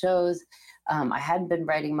many shows. I hadn't been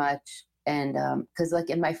writing much. And because like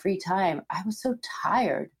in my free time, I was so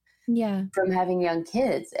tired from having young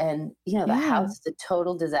kids. And, the house is a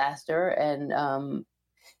total disaster. And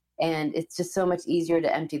it's just so much easier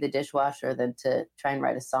to empty the dishwasher than to try and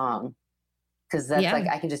write a song. Because that's like,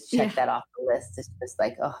 I can just check that off the list. It's just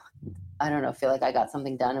like, I don't know, feel like I got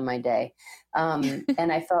something done in my day. And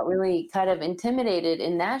I felt really kind of intimidated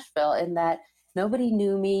in Nashville in that nobody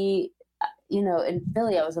knew me. In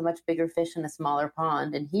Philly, I was a much bigger fish in a smaller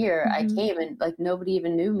pond. And here I came and like nobody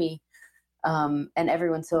even knew me. And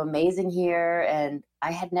everyone's so amazing here. And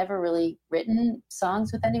I had never really written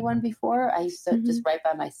songs with anyone before. I used to just write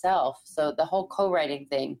by myself. So the whole co-writing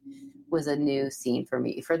thing was a new scene for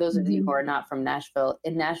me. For those of you who are not from Nashville,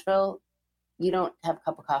 in Nashville, you don't have a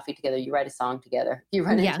cup of coffee together. You write a song together. You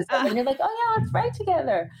run into someone and you're like, oh yeah, let's write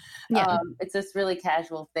together. It's this really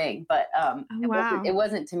casual thing, but it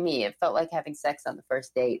wasn't to me. It felt like having sex on the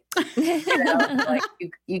first date. Like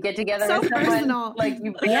you get together with someone. Personal. Like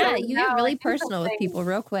you get really personal with people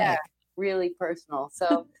real quick. Yeah, really personal.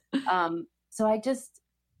 So, so I just,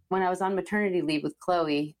 when I was on maternity leave with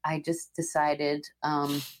Chloe, I just decided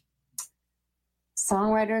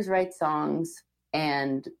songwriters write songs,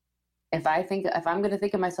 and if I'm going to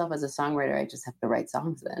think of myself as a songwriter, I just have to write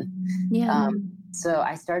songs then. So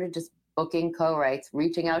I started just booking co-writes,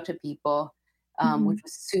 reaching out to people, which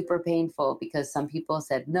was super painful because some people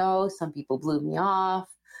said no, some people blew me off.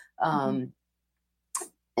 And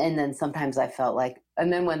then sometimes I felt like,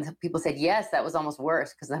 and then when people said yes, that was almost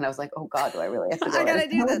worse because then I was like, oh God, do I really have to go? I gotta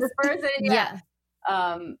do this person? Yeah.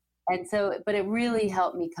 And so, but it really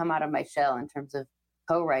helped me come out of my shell in terms of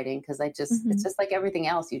co-writing because it's just like everything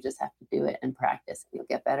else. You just have to do it and practice and you'll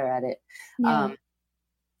get better at it.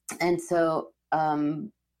 And so I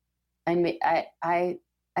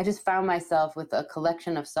just found myself with a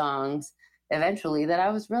collection of songs eventually that I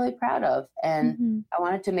was really proud of. And I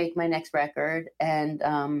wanted to make my next record. And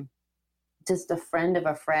just a friend of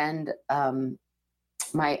a friend,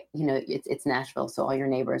 it's Nashville, so all your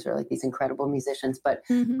neighbors are like these incredible musicians. But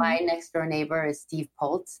my next door neighbor is Steve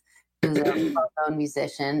Poltz, who's a well-known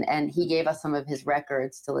musician, and he gave us some of his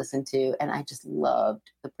records to listen to, and I just loved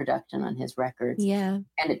the production on his records. Yeah.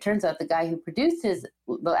 And it turns out the guy who produced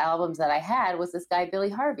the albums that I had was this guy, Billy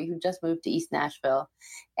Harvey, who just moved to East Nashville.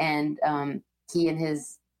 And he and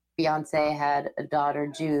his fiance had a daughter,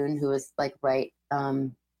 June, who was like right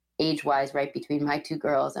age-wise right between my two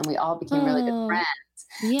girls, and we all became really good friends.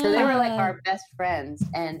 Yeah. So they were like our best friends,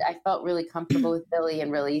 and I felt really comfortable with Billy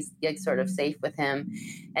and really like sort of safe with him.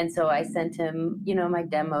 And so I sent him, my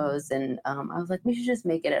demos, and I was like, we should just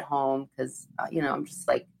make it at home because, I'm just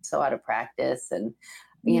like so out of practice, and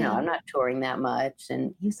I'm not touring that much.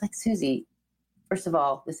 And he was like, Suzie, first of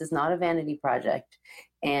all, this is not a vanity project,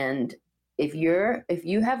 and if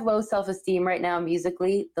you have low self-esteem right now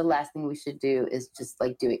musically, the last thing we should do is just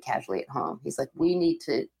like do it casually at home. He's like, we need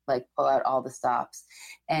to like pull out all the stops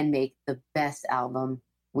and make the best album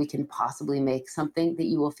we can possibly make, something that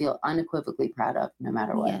you will feel unequivocally proud of no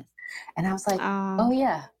matter what. Yes. And I was like, oh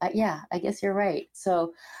yeah, I guess you're right.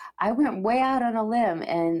 So I went way out on a limb,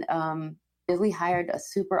 and Billy hired a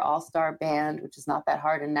super all-star band, which is not that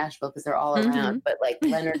hard in Nashville because they're all around, but like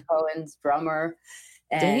Leonard Cohen's drummer.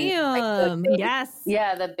 And damn. Yes.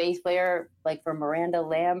 Yeah, the bass player, like for Miranda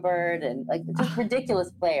Lambert, and like just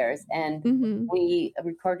ridiculous players. And we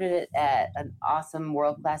recorded it at an awesome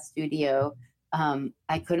world-class studio.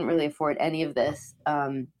 I couldn't really afford any of this.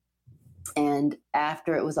 And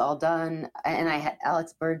after it was all done, and I had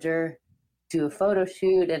Alex Berger do a photo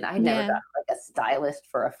shoot, and I never got like a stylist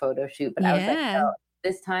for a photo shoot, but I was like, no,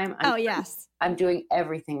 this time I'm doing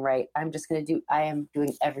everything right. I am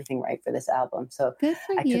doing everything right for this album. So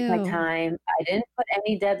I took my time. I didn't put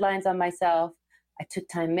any deadlines on myself. I took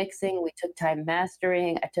time mixing. We took time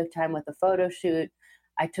mastering. I took time with the photo shoot.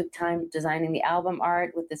 I took time designing the album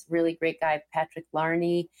art with this really great guy, Patrick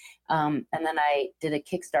Larney. And then I did a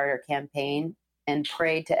Kickstarter campaign and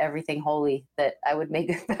prayed to everything holy that I would make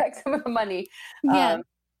back some of the money.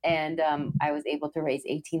 And I was able to raise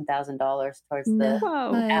 $18,000 towards the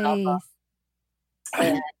album.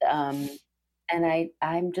 And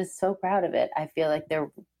I'm just so proud of it. I feel like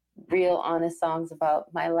they're real honest songs about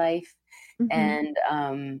my life. And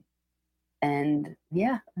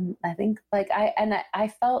yeah, I think like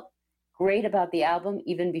I felt great about the album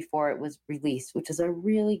even before it was released, which is a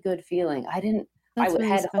really good feeling. I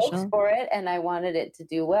had hopes for it, and I wanted it to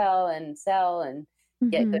do well and sell and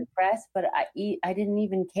get good press, but I didn't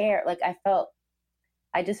even care. Like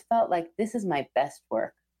I just felt like this is my best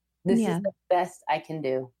work. This is the best I can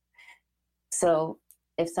do. So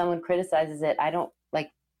if someone criticizes it, I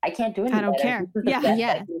can't do anything. I don't care. This is the best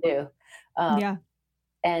I can do.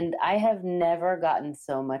 And I have never gotten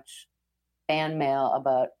so much fan mail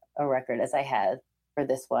about a record as I had for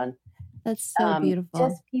this one. That's so beautiful.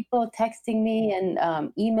 Just people texting me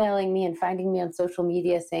and emailing me and finding me on social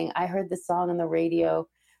media saying, I heard this song on the radio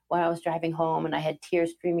when I was driving home and I had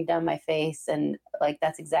tears streaming down my face. And like,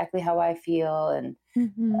 that's exactly how I feel. And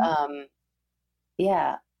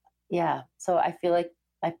so I feel like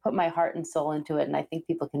I put my heart and soul into it, and I think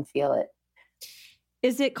people can feel it.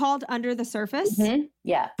 Is it called Under the Surface?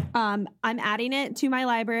 Yeah. I'm adding it to my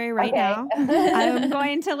library right now. I'm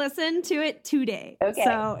going to listen to it today. Okay.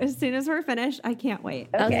 So as soon as we're finished, I can't wait.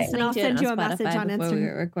 Okay. And I'll send you a message on Instagram. We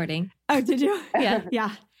were recording. Oh, did you? Yeah.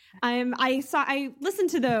 Yeah. I listened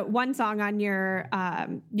to the one song on your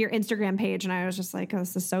Instagram page, and I was just like, oh,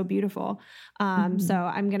 this is so beautiful. So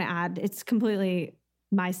I'm going to add, it's completely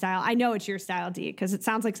my style. I know it's your style, Dee, because it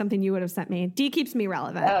sounds like something you would have sent me. Dee keeps me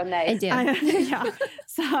relevant. Oh, nice. I do.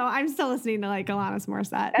 So I'm still listening to like Alanis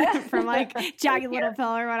Morissette from like Jagged Little Pill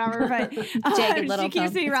or whatever, but Jagged Little Pill. She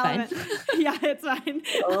keeps me relevant. Yeah, it's fine.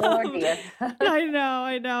 Oh, dear.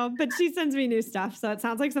 I know. But she sends me new stuff. So it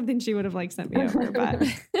sounds like something she would have like sent me over, but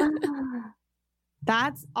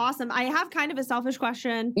that's awesome. I have kind of a selfish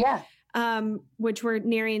question. Yeah. Which we're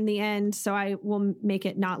nearing the end, so I will make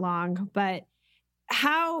it not long, but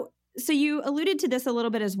so you alluded to this a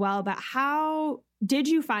little bit as well, but how did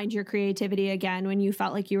you find your creativity again when you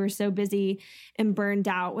felt like you were so busy and burned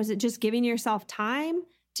out? Was it just giving yourself time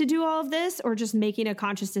to do all of this, or just making a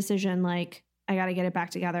conscious decision like, I got to get it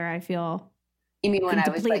back together? I feel. You mean when I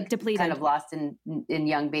was like depleted, kind of lost in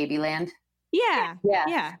young baby land? Yeah.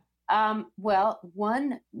 Well,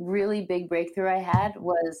 one really big breakthrough I had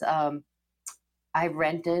was I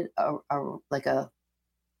rented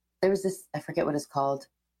there was this, I forget what it's called.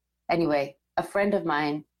 Anyway, a friend of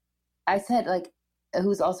mine, I said, like,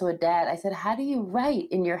 who's also a dad, I said, how do you write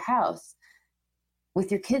in your house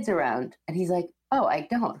with your kids around? And he's like, oh, I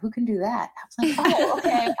don't. Who can do that? I was like, oh,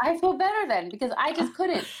 okay. I feel better then, because I just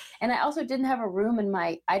couldn't. And I also didn't have a room in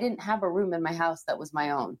my house that was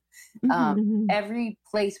my own. Every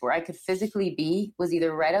place where I could physically be was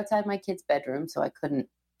either right outside my kid's bedroom, so I couldn't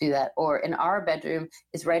do that, or in our bedroom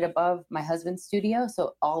is right above my husband's studio,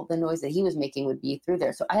 so all the noise that he was making would be through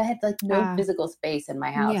there. So I had like no physical space in my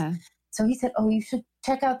house. Yeah. So he said, oh, you should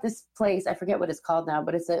check out this place. I forget what it's called now,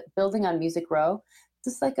 but it's a building on Music Row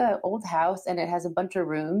just like an old house, and it has a bunch of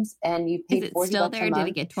rooms, and you pay $40 a month. Is it still there? Did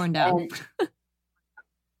it get torn down?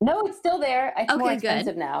 No, it's still there. It's more good.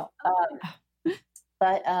 expensive now.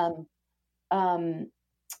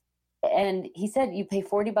 And he said you pay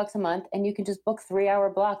 $40 a month, and you can just book 3-hour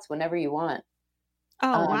blocks whenever you want.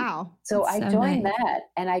 Oh, wow. So I joined that,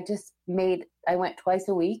 and I went twice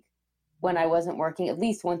a week when I wasn't working, at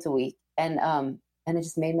least once a week. And I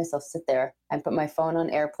just made myself sit there and put my phone on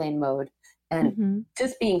airplane mode, and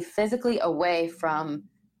just being physically away from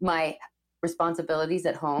my responsibilities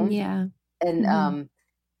at home. Yeah.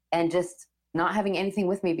 And just not having anything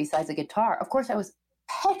with me besides a guitar. Of course, I was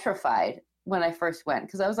petrified when I first went,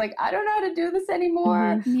 because I was like, I don't know how to do this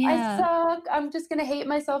anymore. I suck. I'm just going to hate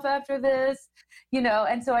myself after this,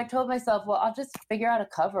 And so I told myself, well, I'll just figure out a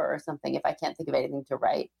cover or something if I can't think of anything to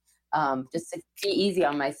write, just to be easy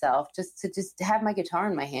on myself, just to have my guitar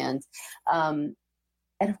in my hands. And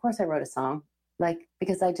of course I wrote a song,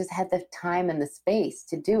 because I just had the time and the space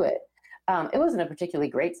to do it. It wasn't a particularly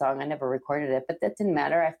great song. I never recorded it, but that didn't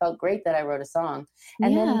matter. I felt great that I wrote a song.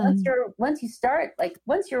 And then once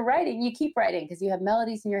you're writing, you keep writing, because you have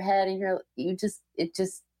melodies in your head, and you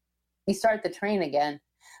start the train again.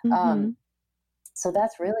 So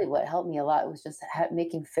that's really what helped me a lot. It was just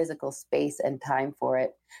making physical space and time for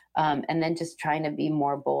it. And then just trying to be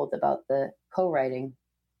more bold about the co-writing,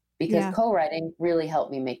 because co-writing really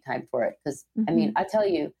helped me make time for it. Because I tell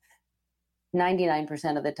you,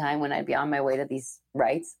 99% of the time when I'd be on my way to these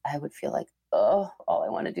writes, I would feel like, oh, all I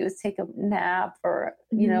want to do is take a nap, or,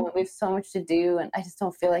 we have so much to do, and I just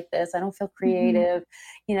don't feel like this. I don't feel creative,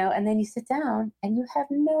 and then you sit down and you have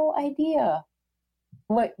no idea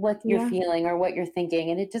what you're feeling or what you're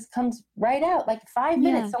thinking. And it just comes right out. Like 5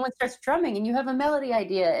 minutes, someone starts drumming and you have a melody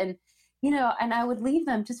idea, and, and I would leave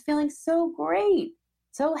them just feeling so great,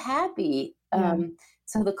 so happy.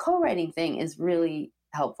 So the co-writing thing is really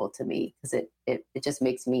helpful to me, because it just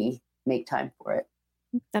makes me make time for it.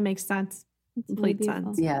 That makes sense. Complete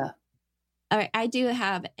sense. Yeah. All right. I do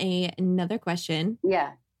have another question.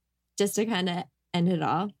 Yeah. Just to kind of end it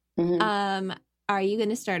all. Are you going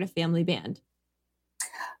to start a family band?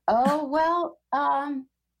 Oh, well, I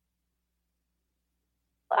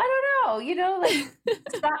don't know.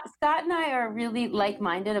 Scott and I are really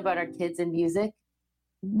like-minded about our kids and music.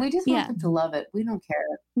 We just want them to love it. We don't care.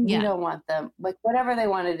 We don't want them, whatever they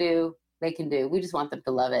want to do, they can do. We just want them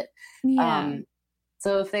to love it. Yeah.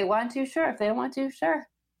 So if they want to, sure. If they don't want to, sure.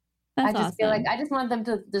 That's I just feel like I just want them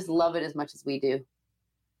to just love it as much as we do.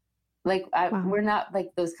 We're not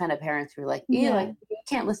like those kind of parents who are like, you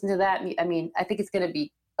can't listen to that. I mean, I think it's going to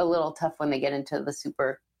be a little tough when they get into the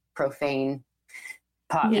super profane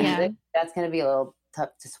pop music. That's going to be a little tough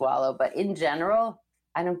to swallow. But in general,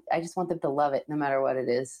 I just want them to love it no matter what it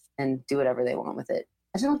is, and do whatever they want with it.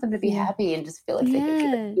 I just want them to be happy and just feel like they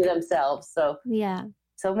can be themselves. So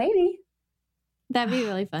maybe. That'd be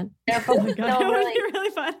really fun. They're both really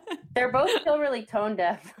fun. They're both still really tone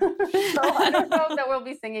deaf. So I don't know that we'll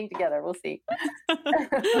be singing together. We'll see.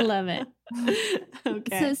 I love it.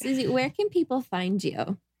 Okay. So Suzie, where can people find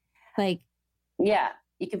you?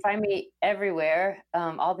 You can find me everywhere,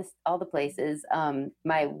 all the places.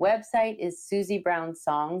 My website is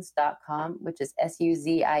SuzieBrownSongs.com, which is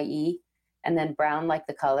SUZIE, and then Brown like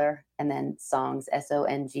the color, and then songs,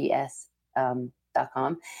 SONGS.com.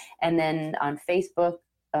 And then on Facebook,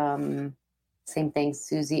 same thing,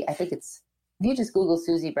 Suzie. I think if you just Google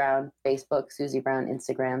Suzie Brown, Facebook, Suzie Brown,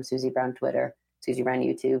 Instagram, Suzie Brown, Twitter, Suzie Brown,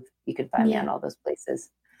 YouTube, you can find me on all those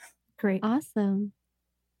places. Great. Awesome.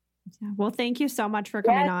 Yeah. Well, thank you so much for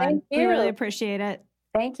coming on. We really appreciate it.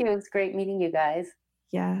 Thank you. It's great meeting you guys.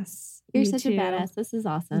 Yes. You're such a badass. This is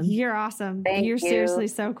awesome. You're awesome. You're seriously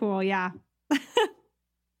so cool. Yeah.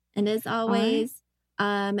 And as always,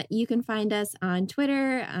 you can find us on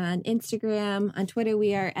Twitter, on Instagram. On Twitter,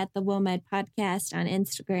 we are at the WOMED Podcast. On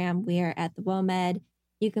Instagram, we are at the WOMED.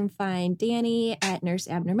 You can find Danny at Nurse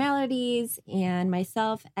Abnormalities and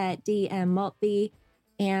myself at DM Maltby.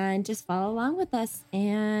 And just follow along with us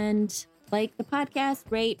and like the podcast,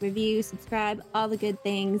 rate, review, subscribe, all the good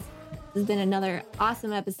things. This has been another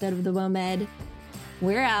awesome episode of the WOMED.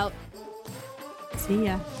 We're out. See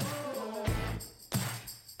ya.